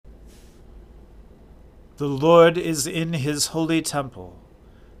The Lord is in his holy temple.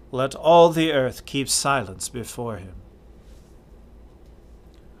 Let all the earth keep silence before him.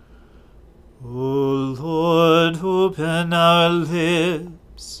 O Lord, open our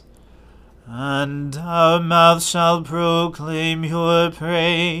lips, and our mouth shall proclaim your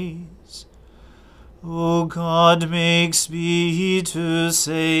praise. O God, make speed to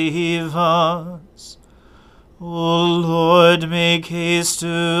save us. O Lord, make haste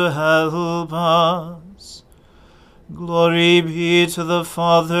to help us. Glory be to the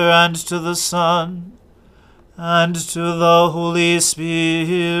Father, and to the Son, and to the Holy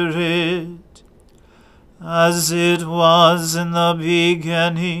Spirit, as it was in the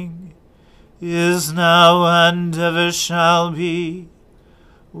beginning, is now, and ever shall be,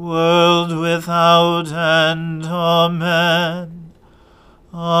 world without end. Amen.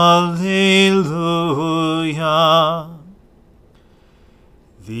 Alleluia.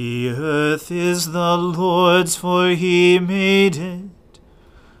 The earth is the Lord's, for he made it.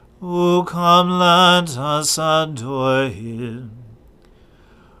 O come, let us adore him.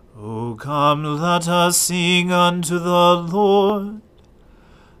 O come, let us sing unto the Lord.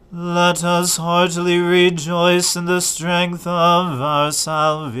 Let us heartily rejoice in the strength of our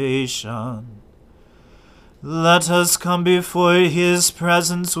salvation. Let us come before his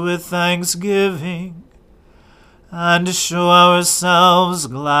presence with thanksgiving, and show ourselves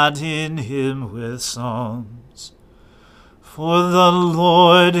glad in him with songs. For the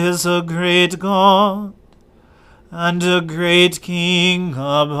Lord is a great God, and a great King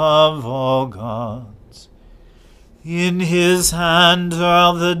above all gods. In his hand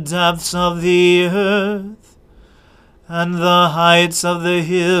are the depths of the earth, and the heights of the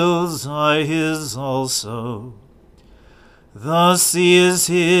hills are his also. The sea is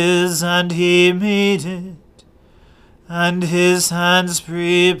his, and he made it, and his hands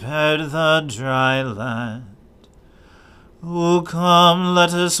prepared the dry land. O come,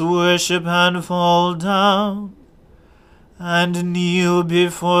 let us worship and fall down, and kneel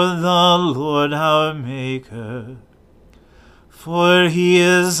before the Lord our Maker. For he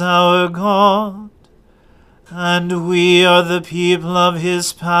is our God, and we are the people of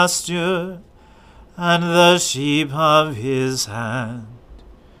his pasture, and the sheep of his hand.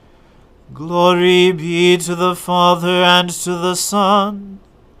 Glory be to the Father, and to the Son,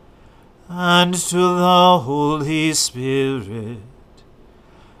 and to the Holy Spirit,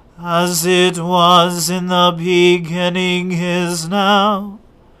 as it was in the beginning, is now,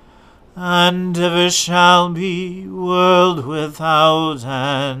 and ever shall be, world without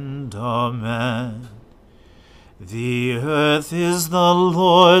end. Amen. The earth is the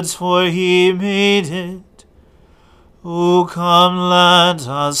Lord's, for he made it. O come, let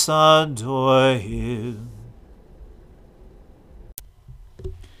us adore him.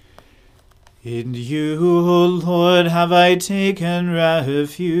 In you, O Lord, have I taken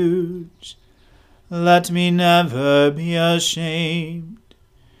refuge. Let me never be ashamed.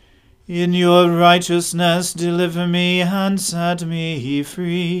 In your righteousness deliver me and set me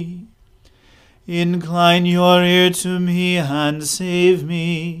free. Incline your ear to me and save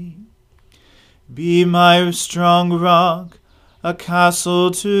me. Be my strong rock, a castle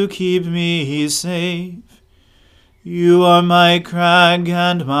to keep me safe. You are my crag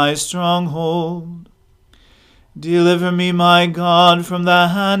and my stronghold. Deliver me, my God, from the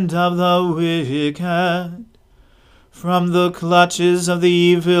hand of the wicked, from the clutches of the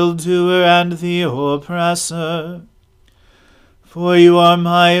evildoer and the oppressor. For you are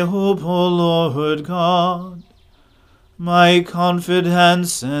my hope, O Lord God, my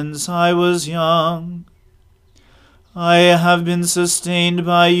confidence since I was young. I have been sustained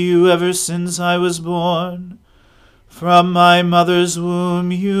by you ever since I was born. From my mother's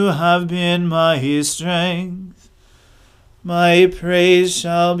womb you have been my strength. My praise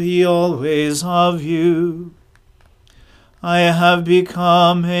shall be always of you. I have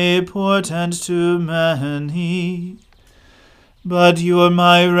become a portent to many, but you are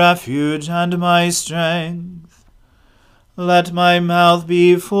my refuge and my strength. Let my mouth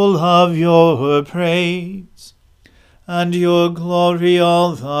be full of your praise, and your glory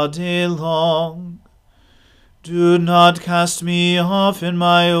all the day long. Do not cast me off in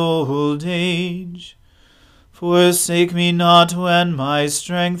my old age. Forsake me not when my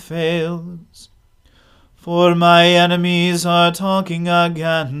strength fails. For my enemies are talking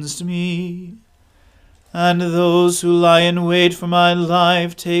against me, and those who lie in wait for my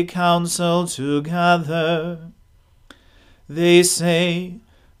life take counsel together. They say,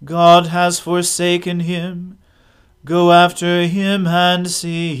 God has forsaken him. Go after him and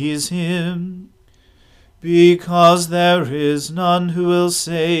seize him, because there is none who will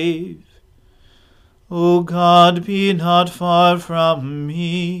save. O God, be not far from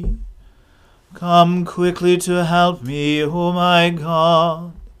me. Come quickly to help me, O my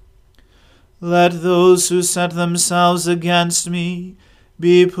God. Let those who set themselves against me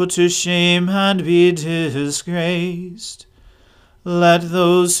be put to shame and be disgraced. Let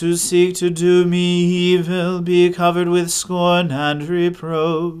those who seek to do me evil be covered with scorn and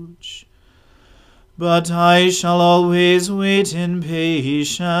reproach. But I shall always wait in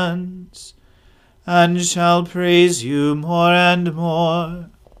patience, and shall praise you more and more.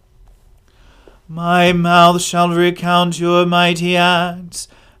 My mouth shall recount your mighty acts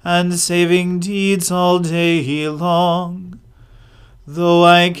and saving deeds all day long, though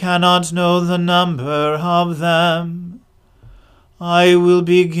I cannot know the number of them. I will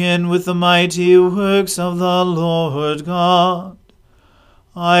begin with the mighty works of the Lord God.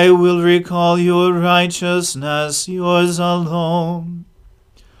 I will recall your righteousness, yours alone.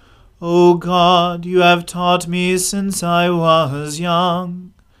 O God, you have taught me since I was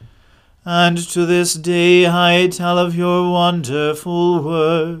young, and to this day I tell of your wonderful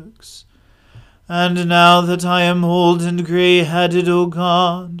works. And now that I am old and grey-headed, O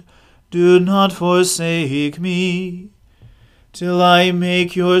God, do not forsake me, till I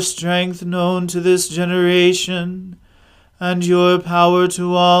make your strength known to this generation, and your power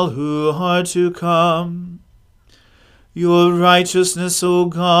to all who are to come. Your righteousness, O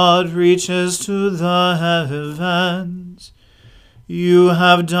God, reaches to the heavens. You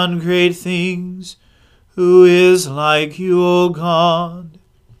have done great things. Who is like you, O God?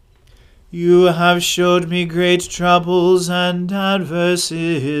 You have showed me great troubles and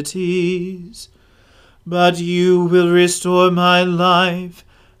adversities, but you will restore my life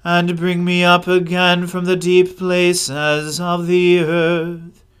and bring me up again from the deep places of the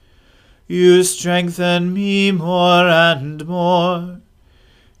earth. You strengthen me more and more.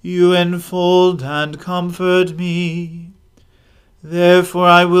 You enfold and comfort me. Therefore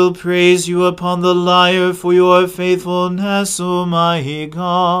I will praise you upon the lyre for your faithfulness, O my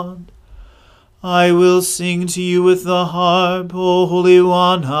God. I will sing to you with the harp, O Holy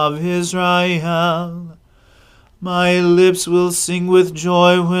One of Israel. My lips will sing with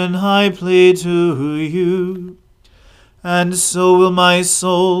joy when I play to you, and so will my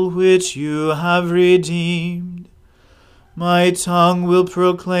soul which you have redeemed. My tongue will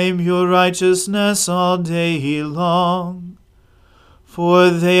proclaim your righteousness all day long,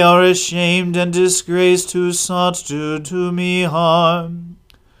 for they are ashamed and disgraced who sought to do me harm.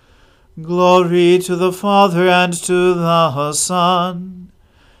 Glory to the Father and to the Son,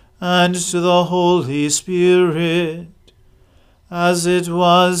 and to the Holy Spirit, as it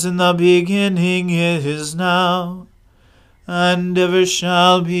was in the beginning, is now, and ever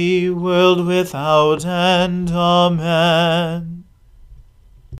shall be, world without end. Amen.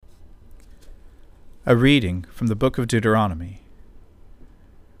 A reading from the book of Deuteronomy.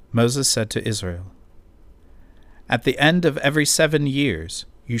 Moses said to Israel, At the end of every 7 years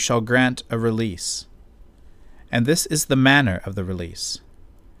you shall grant a release. And this is the manner of the release.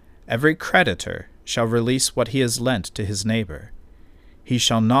 Every creditor shall release what he has lent to his neighbor. He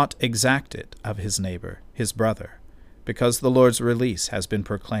shall not exact it of his neighbor, his brother, because the Lord's release has been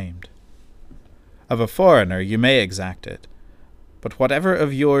proclaimed. Of a foreigner you may exact it, but whatever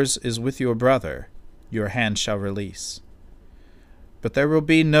of yours is with your brother, your hand shall release. But there will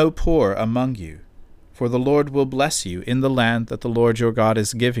be no poor among you, for the Lord will bless you in the land that the Lord your God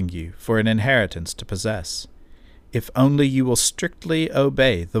is giving you for an inheritance to possess, if only you will strictly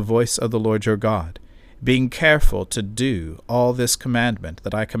obey the voice of the Lord your God, being careful to do all this commandment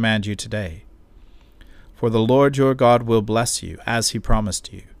that I command you today. For the Lord your God will bless you, as he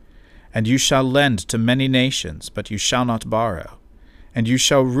promised you. And you shall lend to many nations, but you shall not borrow. And you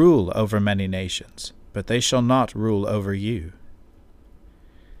shall rule over many nations, but they shall not rule over you.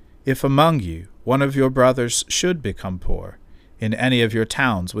 If among you one of your brothers should become poor, in any of your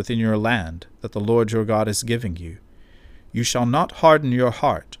towns within your land that the Lord your God is giving you, you shall not harden your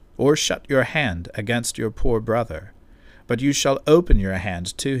heart or shut your hand against your poor brother, but you shall open your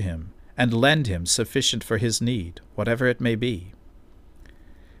hand to him and lend him sufficient for his need, whatever it may be.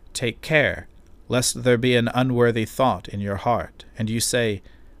 Take care, lest there be an unworthy thought in your heart, and you say,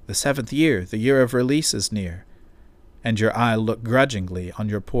 The 7th year, the year of release, is near, and your eye look grudgingly on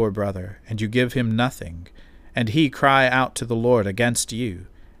your poor brother, and you give him nothing, and he cry out to the Lord against you,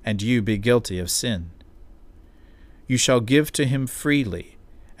 and you be guilty of sin. You shall give to him freely,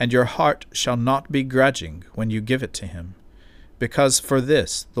 and your heart shall not be grudging when you give it to him, because for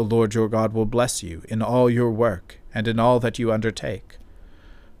this the Lord your God will bless you in all your work and in all that you undertake.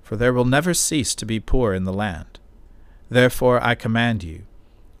 For there will never cease to be poor in the land. Therefore I command you,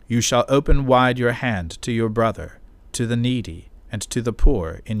 You shall open wide your hand to your brother, to the needy, and to the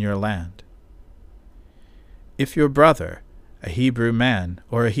poor in your land. If your brother, a Hebrew man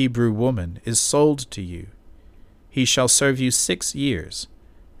or a Hebrew woman, is sold to you, he shall serve you 6 years,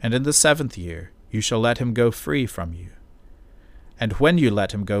 and in the 7th year you shall let him go free from you. And when you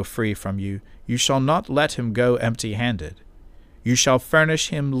let him go free from you, you shall not let him go empty-handed. You shall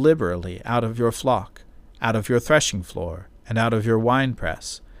furnish him liberally out of your flock, out of your threshing floor, and out of your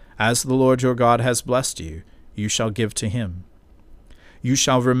winepress. As the Lord your God has blessed you, you shall give to him. You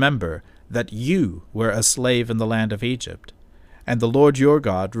shall remember that you were a slave in the land of Egypt, and the Lord your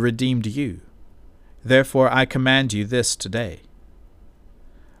God redeemed you. Therefore I command you this today.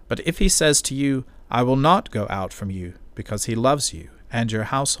 But if he says to you, I will not go out from you, because he loves you and your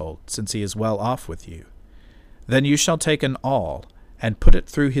household, since he is well off with you, then you shall take an awl, and put it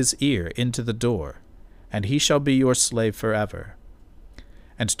through his ear into the door, and he shall be your slave forever.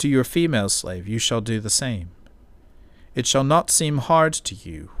 And to your female slave you shall do the same. It shall not seem hard to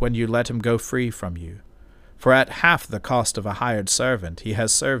you when you let him go free from you, for at half the cost of a hired servant he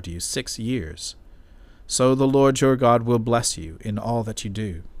has served you 6 years. So the Lord your God will bless you in all that you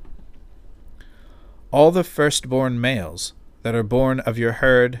do. All the firstborn males that are born of your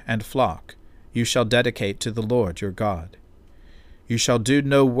herd and flock you shall dedicate to the Lord your God. You shall do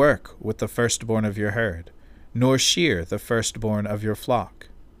no work with the firstborn of your herd, nor shear the firstborn of your flock.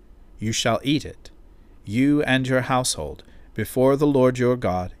 You shall eat it, you and your household, before the Lord your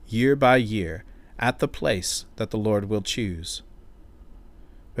God, year by year, at the place that the Lord will choose.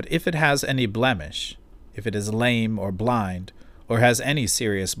 But if it has any blemish, if it is lame or blind, or has any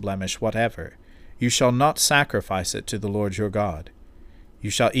serious blemish whatever, you shall not sacrifice it to the Lord your God. You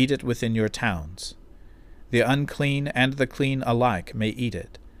shall eat it within your towns. The unclean and the clean alike may eat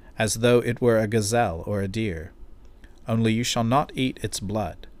it, as though it were a gazelle or a deer. Only you shall not eat its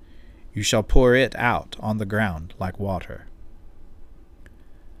blood. You shall pour it out on the ground like water.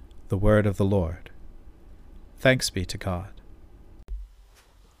 The word of the Lord. Thanks be to God.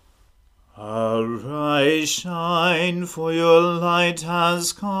 Arise, shine, for your light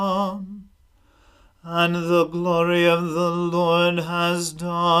has come, and the glory of the Lord has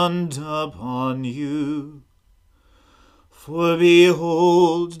dawned upon you. For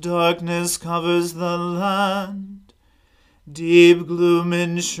behold, darkness covers the land, deep gloom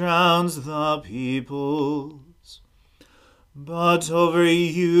enshrouds the peoples. But over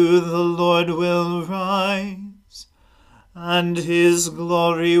you the Lord will rise, and his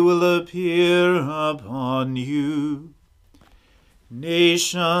glory will appear upon you.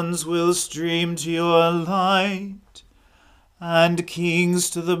 Nations will stream to your light, and kings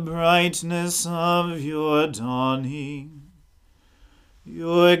to the brightness of your dawning.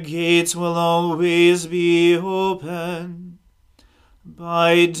 Your gates will always be open.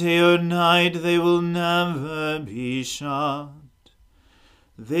 By day or night they will never be shut.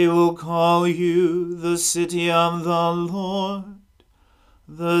 They will call you the city of the Lord,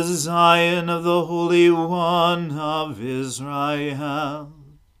 the Zion of the Holy One of Israel.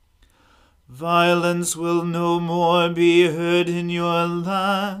 Violence will no more be heard in your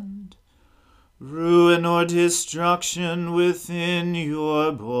land, ruin or destruction within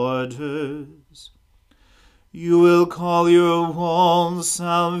your borders. You will call your walls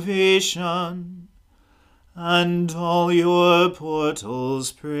salvation, and all your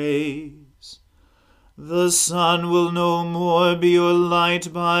portals praise. The sun will no more be your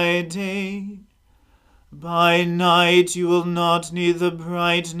light by day. By night you will not need the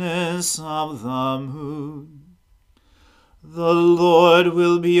brightness of the moon. The Lord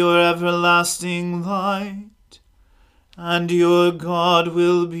will be your everlasting light, and your God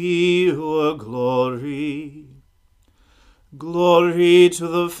will be your glory. Glory to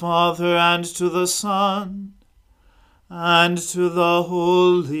the Father, and to the Son, and to the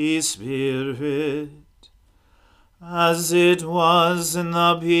Holy Spirit, as it was in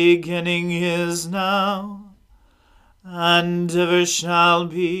the beginning, is now, and ever shall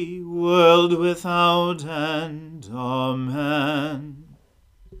be, world without end. Amen.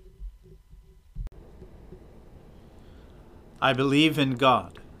 I believe in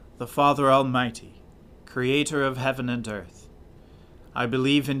God, the Father Almighty, creator of heaven and earth. I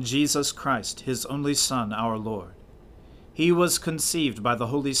believe in Jesus Christ, his only Son, our Lord. He was conceived by the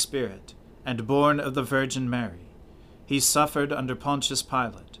Holy Spirit, and born of the Virgin Mary. He suffered under Pontius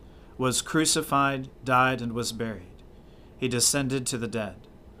Pilate, was crucified, died, and was buried. He descended to the dead.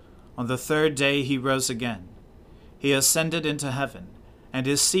 On the 3rd day he rose again. He ascended into heaven, and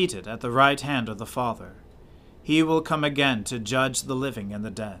is seated at the right hand of the Father. He will come again to judge the living and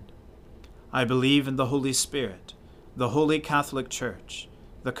the dead. I believe in the Holy Spirit, the Holy Catholic Church,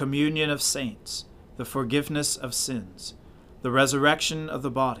 the communion of saints, the forgiveness of sins, the resurrection of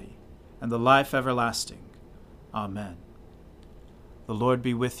the body, and the life everlasting. Amen. The Lord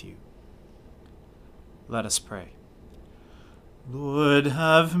be with you. Let us pray. Lord,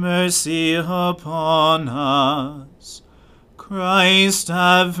 have mercy upon us. Christ,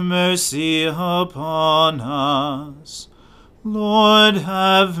 have mercy upon us. Lord,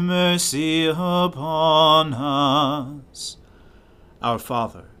 have mercy upon us. Our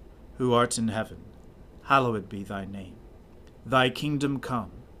Father, who art in heaven, hallowed be thy name. Thy kingdom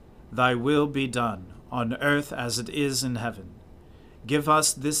come, thy will be done, on earth as it is in heaven. Give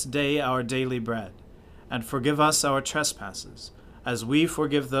us this day our daily bread, and forgive us our trespasses, as we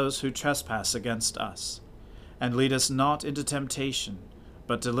forgive those who trespass against us. And lead us not into temptation,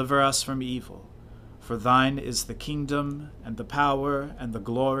 but deliver us from evil. For thine is the kingdom, and the power, and the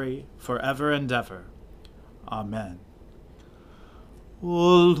glory, forever and ever. Amen.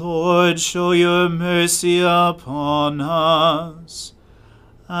 O Lord, show your mercy upon us,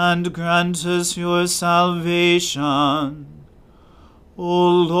 and grant us your salvation. O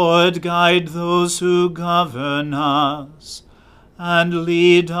Lord, guide those who govern us, and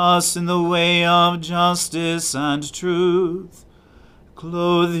lead us in the way of justice and truth.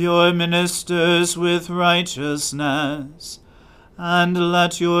 Clothe your ministers with righteousness, and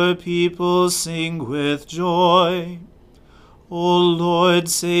let your people sing with joy. O Lord,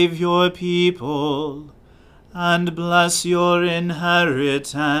 save your people, and bless your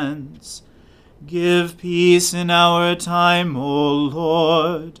inheritance. Give peace in our time, O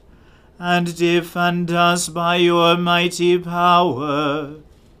Lord, and defend us by your mighty power.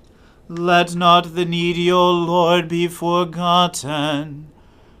 Let not the needy, O Lord, be forgotten,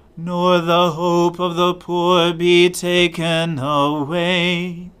 nor the hope of the poor be taken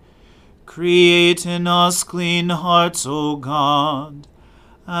away. Create in us clean hearts, O God,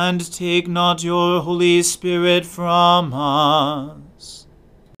 and take not your Holy Spirit from us.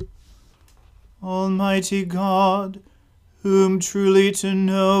 Almighty God, whom truly to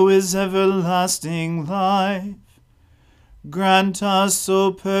know is everlasting life, grant us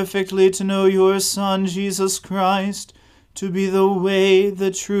so perfectly to know your Son, Jesus Christ, to be the way,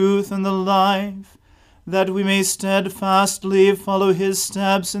 the truth, and the life, that we may steadfastly follow his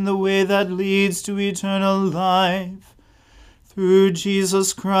steps in the way that leads to eternal life. Through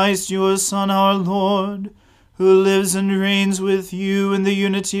Jesus Christ, your Son, our Lord, who lives and reigns with you in the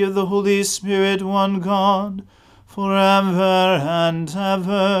unity of the Holy Spirit, one God, forever and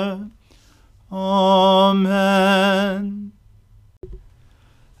ever. Amen.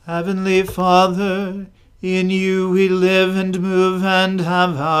 Heavenly Father, in you we live and move and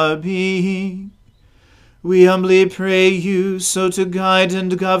have our being. We humbly pray you so to guide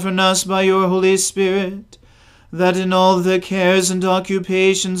and govern us by your Holy Spirit, that in all the cares and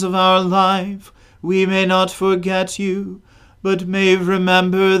occupations of our life we may not forget you, but may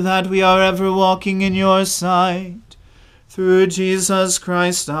remember that we are ever walking in your sight. Through Jesus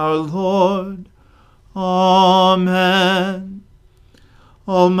Christ our Lord. Amen.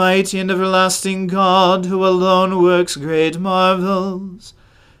 Almighty and everlasting God, who alone works great marvels,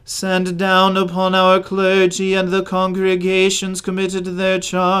 send down upon our clergy and the congregations committed to their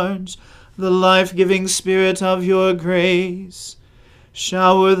charge the life-giving Spirit of your grace.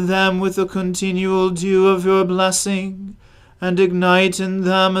 Shower them with the continual dew of your blessing, and ignite in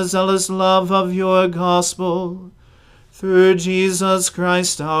them a zealous love of your gospel. Through Jesus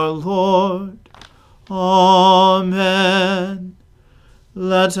Christ our Lord. Amen.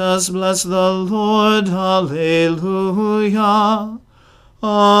 Let us bless the Lord. Alleluia.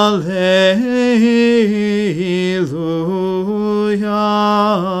 Alleluia.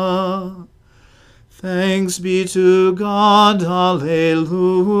 Thanks be to God.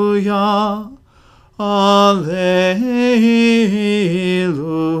 Alleluia. Alleluia.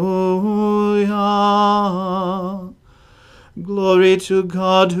 Glory to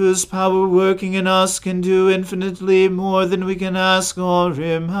God, whose power working in us can do infinitely more than we can ask or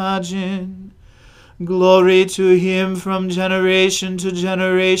imagine. Glory to him from generation to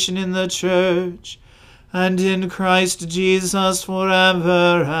generation in the church, and in Christ Jesus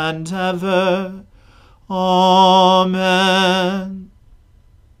forever and ever. Amen.